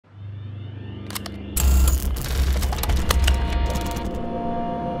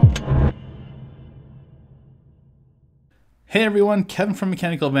Hey everyone, Kevin from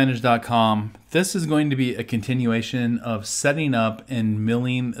mechanicalavantage.com. This is going to be a continuation of setting up and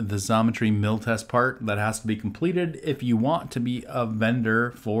milling the Xometry mill test part that has to be completed if you want to be a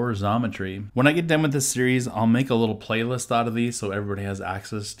vendor for Xometry. When I get done with this series, I'll make a little playlist out of these so everybody has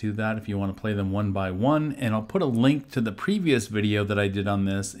access to that if you want to play them one by one, and I'll put a link to the previous video that I did on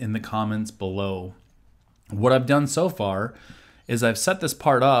this in the comments below. What I've done so far is I've set this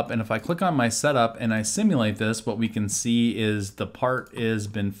part up, and if I click on my setup and I simulate this, what we can see is the part has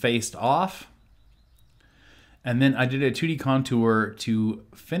been faced off, and then I did a 2D contour to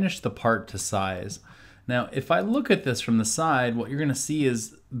finish the part to size. Now if I look at this from the side, what you're going to see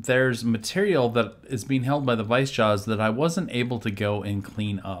is there's material that is being held by the vise jaws that I wasn't able to go and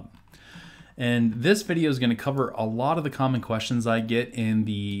clean up. And this video is going to cover a lot of the common questions I get in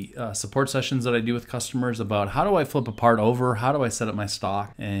the support sessions that I do with customers about how do I flip a part over, how do I set up my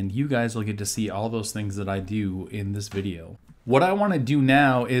stock, and you guys will get to see all those things that I do in this video. What I want to do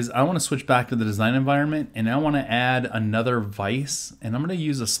now is I want to switch back to the design environment, and I want to add another vise, and I'm going to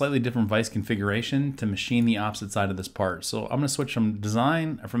use a slightly different vise configuration to machine the opposite side of this part. So I'm going to switch from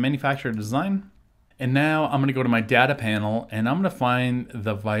manufacturer to design. And now I'm going to go to my data panel, and I'm going to find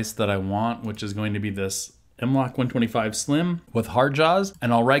the vise that I want, which is going to be this M-LOK 125 Slim with hard jaws.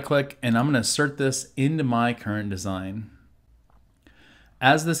 And I'll right click and I'm going to insert this into my current design.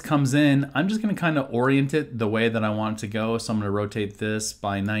 As this comes in, I'm just going to kind of orient it the way that I want it to go. So I'm going to rotate this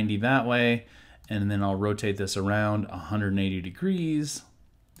by 90 that way, and then I'll rotate this around 180 degrees.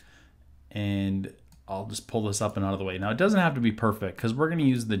 And I'll just pull this up and out of the way. Now it doesn't have to be perfect because we're going to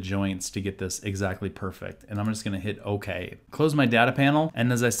use the joints to get this exactly perfect. And I'm just going to hit OK. Close my data panel.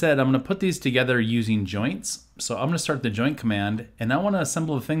 And as I said, I'm going to put these together using joints. So I'm going to start the joint command, and I want to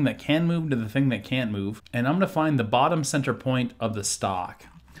assemble the thing that can move to the thing that can't move. And I'm going to find the bottom center point of the stock.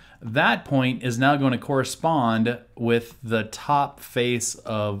 That point is now going to correspond with the top face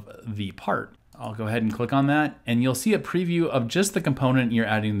of the part. I'll go ahead and click on that, and you'll see a preview of just the component you're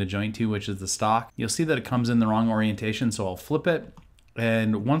adding the joint to, which is the stock. You'll see that it comes in the wrong orientation, so I'll flip it.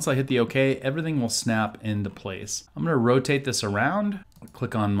 And once I hit the OK, everything will snap into place. I'm going to rotate this around. I'll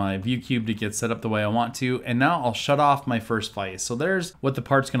click on my view cube to get set up the way I want to, and now I'll shut off my first vise. So there's what the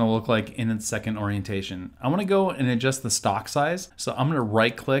part's going to look like in its second orientation. I want to go and adjust the stock size. So I'm going to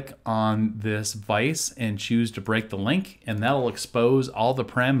right click on this vise and choose to break the link, and that'll expose all the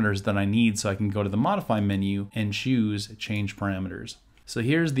parameters that I need so I can go to the modify menu and choose change parameters. So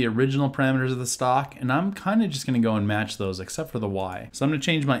here's the original parameters of the stock, and I'm kind of just going to go and match those except for the Y. So I'm going to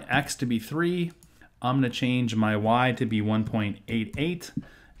change my X to be 3. I'm going to change my Y to be 1.88,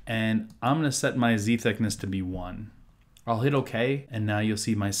 and I'm going to set my Z thickness to be 1. I'll hit OK, and now you'll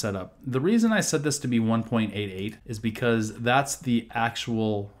see my setup. The reason I set this to be 1.88 is because that's the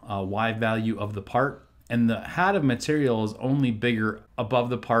actual Y value of the part, and the hat of material is only bigger above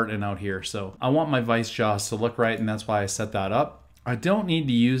the part and out here. So I want my vise jaws to look right, and that's why I set that up. I don't need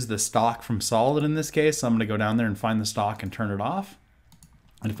to use the stock from solid in this case, so I'm going to go down there and find the stock and turn it off.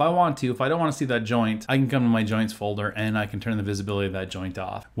 And if I want to, if I don't want to see that joint, I can come to my joints folder and I can turn the visibility of that joint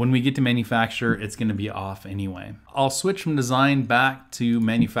off. When we get to manufacture, it's going to be off anyway. I'll switch from design back to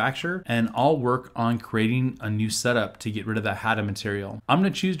manufacture, and I'll work on creating a new setup to get rid of that hat of material. I'm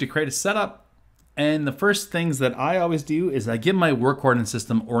going to choose to create a setup. And the first things that I always do is I get my work coordinate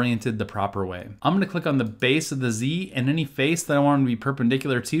system oriented the proper way. I'm going to click on the base of the Z and any face that I want to be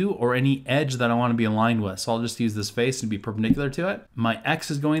perpendicular to, or any edge that I want to be aligned with. So I'll just use this face to be perpendicular to it. My X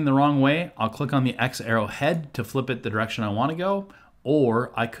is going the wrong way. I'll click on the X arrow head to flip it the direction I want to go,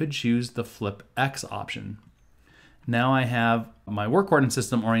 or I could choose the flip X option. Now I have my work coordinate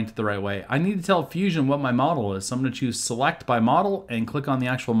system oriented the right way. I need to tell Fusion what my model is. So I'm going to choose select by model and click on the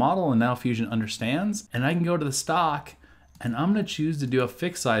actual model, and now Fusion understands. And I can go to the stock, and I'm going to choose to do a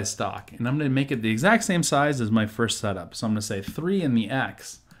fixed size stock, and I'm going to make it the exact same size as my first setup. So I'm going to say 3 in the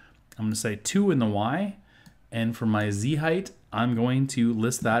X. I'm going to say 2 in the Y. And for my Z height, I'm going to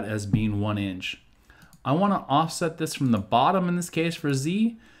list that as being 1 inch. I want to offset this from the bottom in this case for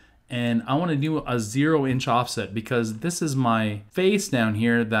Z. And I want to do a 0-inch offset because this is my face down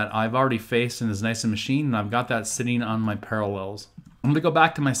here that I've already faced and is nice and machined, and I've got that sitting on my parallels. I'm going to go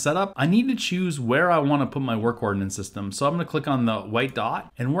back to my setup. I need to choose where I want to put my work coordinate system. So I'm going to click on the white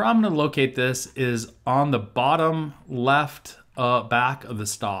dot, and where I'm going to locate this is on the bottom left back of the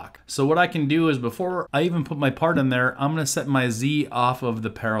stock. So what I can do is, before I even put my part in there, I'm going to set my Z off of the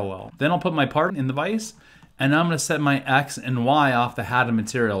parallel. Then I'll put my part in the vise, and I'm going to set my X and Y off the hatted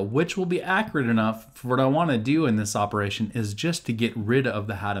material, which will be accurate enough for what I want to do in this operation is just to get rid of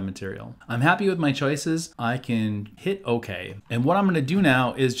the hatted material. I'm happy with my choices. I can hit OK. And what I'm going to do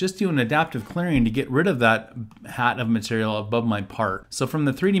now is just do an adaptive clearing to get rid of that hat of material above my part. So from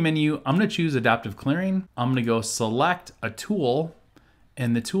the 3D menu, I'm going to choose adaptive clearing. I'm going to go select a tool.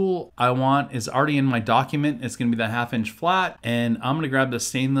 And the tool I want is already in my document. It's gonna be the 1/2 inch flat, and I'm gonna grab the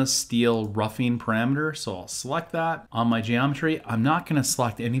stainless steel roughing parameter. So I'll select that. On my geometry, I'm not gonna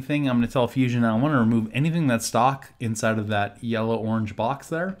select anything. I'm gonna tell Fusion I wanna remove anything that's stock inside of that yellow-orange box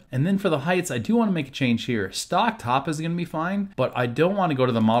there. And then for the heights, I do wanna make a change here. Stock top is gonna be fine, but I don't wanna go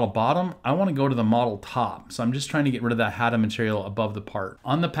to the model bottom. I wanna go to the model top. So I'm just trying to get rid of that hatted material above the part.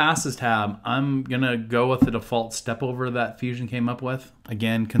 On the passes tab, I'm gonna go with the default step over that Fusion came up with.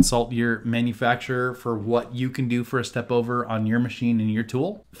 Again, consult your manufacturer for what you can do for a step over on your machine and your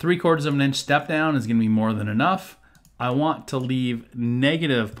tool. 3/4 of an inch step down is gonna be more than enough. I want to leave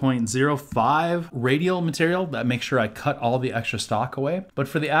negative 0.05 radial material. That makes sure I cut all the extra stock away. But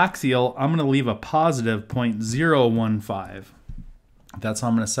for the axial, I'm gonna leave a positive 0.015. That's how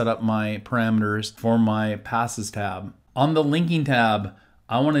I'm gonna set up my parameters for my passes tab. On the linking tab,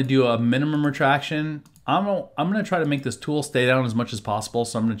 I wanna do a minimum retraction. I'm gonna try to make this tool stay down as much as possible,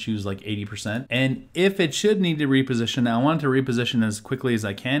 so I'm gonna choose like 80%. And if it should need to reposition, I want it to reposition as quickly as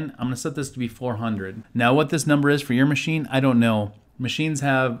I can. I'm gonna set this to be 400. Now what this number is for your machine, I don't know. Machines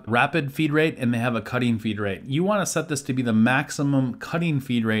have rapid feed rate and they have a cutting feed rate. You want to set this to be the maximum cutting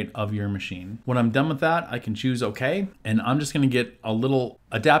feed rate of your machine. When I'm done with that, I can choose OK, and I'm just going to get a little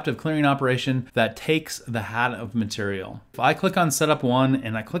adaptive clearing operation that takes the hat of material. If I click on setup 1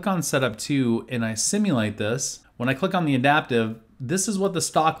 and I click on setup 2 and I simulate this, when I click on the adaptive, this is what the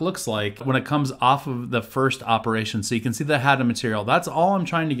stock looks like when it comes off of the first operation. So you can see the hat of material. That's all I'm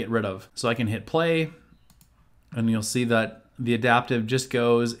trying to get rid of. So I can hit play and you'll see that the adaptive just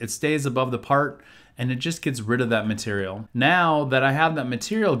goes, it stays above the part, and it just gets rid of that material. Now that I have that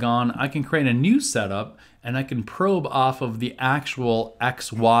material gone, I can create a new setup and I can probe off of the actual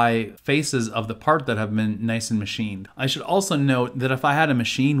XY faces of the part that have been nice and machined. I should also note that if I had a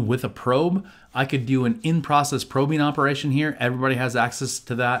machine with a probe, I could do an in-process probing operation here. Everybody has access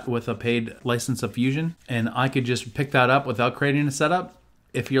to that with a paid license of Fusion, and I could just pick that up without creating a setup.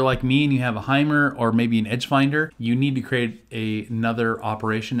 If you're like me and you have a Heimer or maybe an edge finder, you need to create another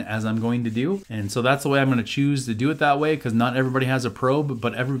operation as I'm going to do. And so that's the way I'm going to choose to do it that way, because not everybody has a probe,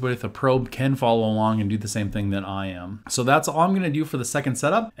 but everybody with a probe can follow along and do the same thing that I am. So that's all I'm going to do for the second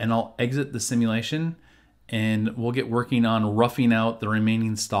setup, and I'll exit the simulation and we'll get working on roughing out the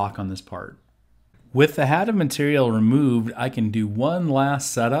remaining stock on this part. With the hat of material removed, I can do one last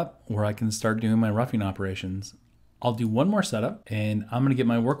setup where I can start doing my roughing operations. I'll do one more setup, and I'm gonna get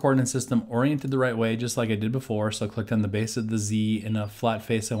my work coordinate system oriented the right way, just like I did before. So I clicked on the base of the Z in a flat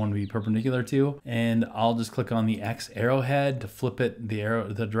face I want to be perpendicular to, and I'll just click on the X arrowhead to flip it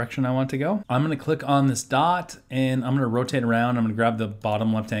the direction I want to go. I'm gonna click on this dot, and I'm gonna rotate around. I'm gonna grab the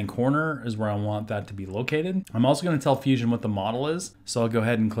bottom left-hand corner is where I want that to be located. I'm also gonna tell Fusion what the model is. So I'll go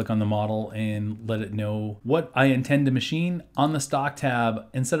ahead and click on the model and let it know what I intend to machine. On the stock tab,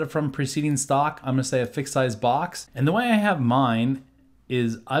 instead of from preceding stock, I'm gonna say a fixed size box. And the way I have mine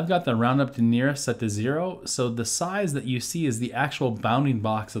is I've got the round up to nearest set to 0. So the size that you see is the actual bounding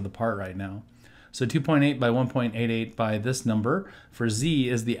box of the part right now. So 2.8 by 1.88 by this number for Z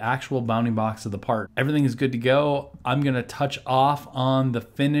is the actual bounding box of the part. Everything is good to go. I'm gonna touch off on the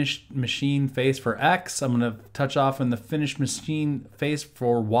finished machine face for X. I'm gonna touch off on the finished machine face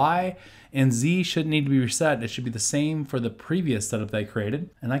for Y, and Z shouldn't need to be reset. It should be the same for the previous setup that I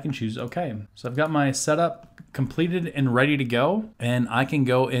created, and I can choose OK. So I've got my setup completed and ready to go, and I can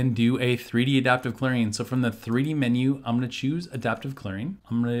go and do a 3D adaptive clearing. So from the 3D menu, I'm gonna choose adaptive clearing.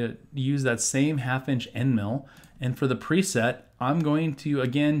 I'm gonna use that same 1/2 inch end mill, and for the preset, I'm going to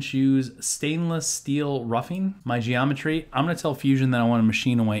again choose stainless steel roughing. My geometry, I'm gonna tell Fusion that I wanna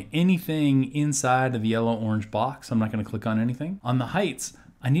machine away anything inside of the yellow-orange box. I'm not gonna click on anything. On the heights,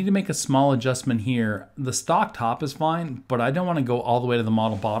 I need to make a small adjustment here. The stock top is fine, but I don't want to go all the way to the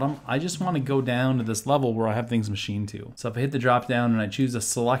model bottom. I just want to go down to this level where I have things machined to. So if I hit the drop down and I choose a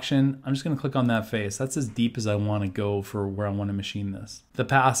selection, I'm just going to click on that face. That's as deep as I want to go for where I want to machine this. The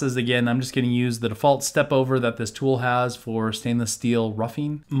passes, again, I'm just going to use the default step over that this tool has for stainless steel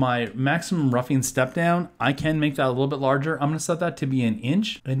roughing. My maximum roughing step down, I can make that a little bit larger. I'm going to set that to be 1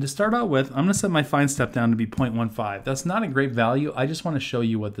 inch. And to start out with, I'm going to set my fine step down to be 0.15. That's not a great value. I just want to show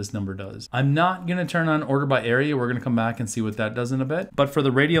you what this number does. I'm not going to turn on order by area. We're going to come back and see what that does in a bit. But for the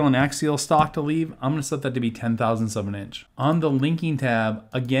radial and axial stock to leave, I'm going to set that to be 10,000ths of an inch. On the linking tab,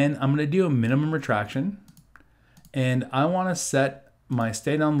 again, I'm going to do a minimum retraction. And I want to set my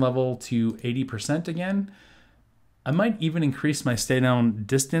stay down level to 80% again. I might even increase my stay down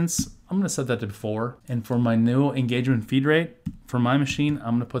distance. I'm going to set that to 4. And for my new engagement feed rate, for my machine,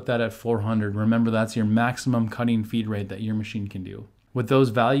 I'm going to put that at 400. Remember, that's your maximum cutting feed rate that your machine can do. With those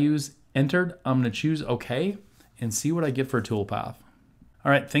values entered, I'm going to choose OK and see what I get for a toolpath.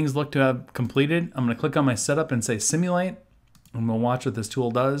 All right, things look to have completed. I'm going to click on my setup and say simulate. I'm going to watch what this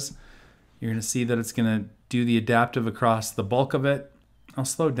tool does. You're going to see that it's going to do the adaptive across the bulk of it. I'll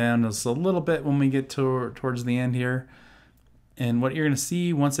slow down just a little bit when we get towards the end here. And what you're going to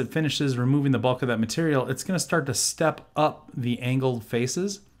see once it finishes removing the bulk of that material, it's going to start to step up the angled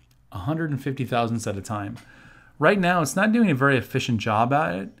faces 150 thousandths at a time. Right now, it's not doing a very efficient job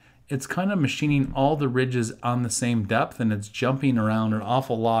at it. It's kind of machining all the ridges on the same depth, and it's jumping around an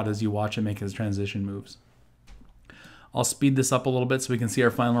awful lot as you watch it make its transition moves. I'll speed this up a little bit so we can see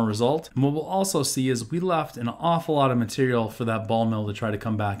our final result. And what we'll also see is we left an awful lot of material for that ball mill to try to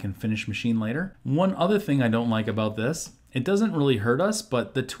come back and finish machine later. One other thing I don't like about this, it doesn't really hurt us,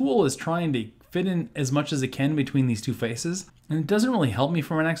 but the tool is trying to fit in as much as it can between these two faces. And it doesn't really help me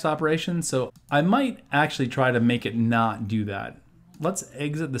for my next operation, so I might actually try to make it not do that. Let's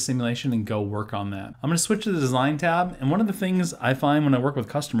exit the simulation and go work on that. I'm going to switch to the design tab. And one of the things I find when I work with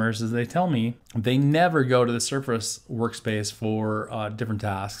customers is they tell me they never go to the Surface workspace for different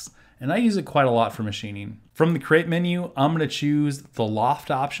tasks. And I use it quite a lot for machining. From the create menu, I'm going to choose the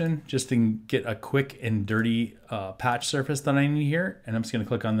loft option just to get a quick and dirty patch surface that I need here. And I'm just going to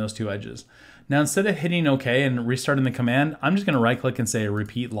click on those 2 edges. Now, instead of hitting OK and restarting the command, I'm just going to right click and say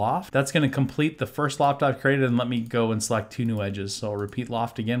repeat loft. That's going to complete the first loft I've created and let me go and select 2 new edges. So I'll repeat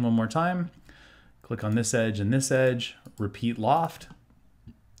loft again one more time. Click on this edge and this edge, repeat loft.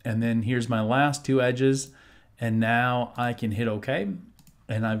 And then here's my last 2 edges. And now I can hit OK.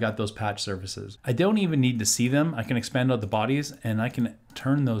 And I've got those patch surfaces. I don't even need to see them. I can expand out the bodies and I can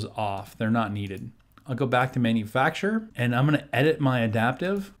turn those off. They're not needed. I'll go back to manufacture and I'm going to edit my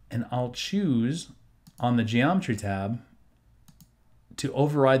adaptive, and I'll choose on the geometry tab to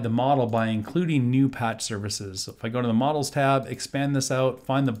override the model by including new patch surfaces. So if I go to the models tab, expand this out,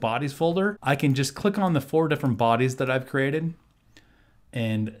 find the bodies folder, I can just click on the 4 different bodies that I've created.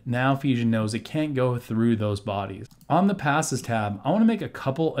 And now Fusion knows it can't go through those bodies. On the passes tab, I want to make a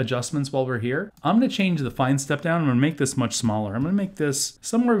couple adjustments while we're here. I'm going to change the fine step down. I'm going to make this much smaller. I'm going to make this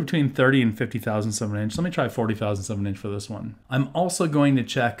somewhere between 30 and 50 thousandths of an inch. Let me try 40 thousandths of an inch for this one. I'm also going to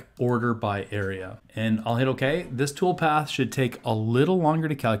check order by area, and I'll hit OK. This toolpath should take a little longer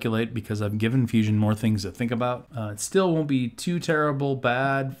to calculate because I've given Fusion more things to think about. It still won't be too terrible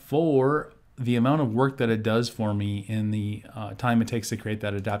bad for the amount of work that it does for me in the time it takes to create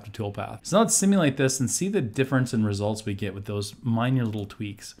that adaptive toolpath. So now let's simulate this and see the difference in results we get with those minor little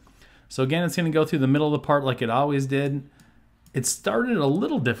tweaks. So again, it's going to go through the middle of the part like it always did. It started a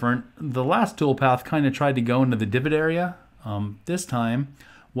little different. The last toolpath kind of tried to go into the divot area. This time,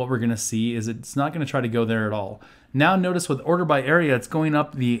 what we're going to see is it's not going to try to go there at all. Now notice with order by area, it's going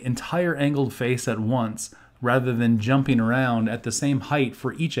up the entire angled face at once rather than jumping around at the same height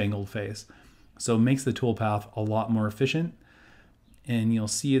for each angled face. So it makes the toolpath a lot more efficient. And you'll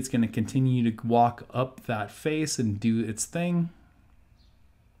see it's going to continue to walk up that face and do its thing.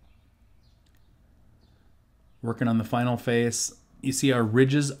 Working on the final face. You see our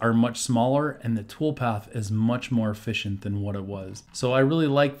ridges are much smaller and the toolpath is much more efficient than what it was. So I really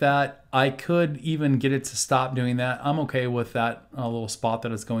like that. I could even get it to stop doing that. I'm okay with that little spot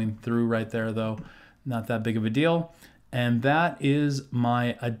that it's going through right there though. Not that big of a deal. And that is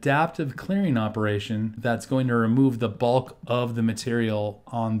my adaptive clearing operation that's going to remove the bulk of the material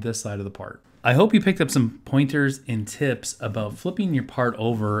on this side of the part. I hope you picked up some pointers and tips about flipping your part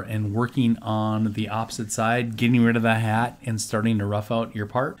over and working on the opposite side, getting rid of the hat and starting to rough out your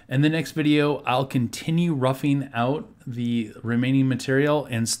part. In the next video, I'll continue roughing out the remaining material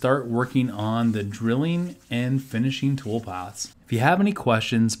and start working on the drilling and finishing toolpaths. If you have any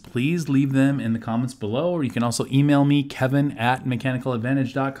questions, please leave them in the comments below, or you can also email me,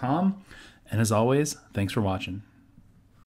 kevin@mechanicaladvantage.com. And as always, thanks for watching.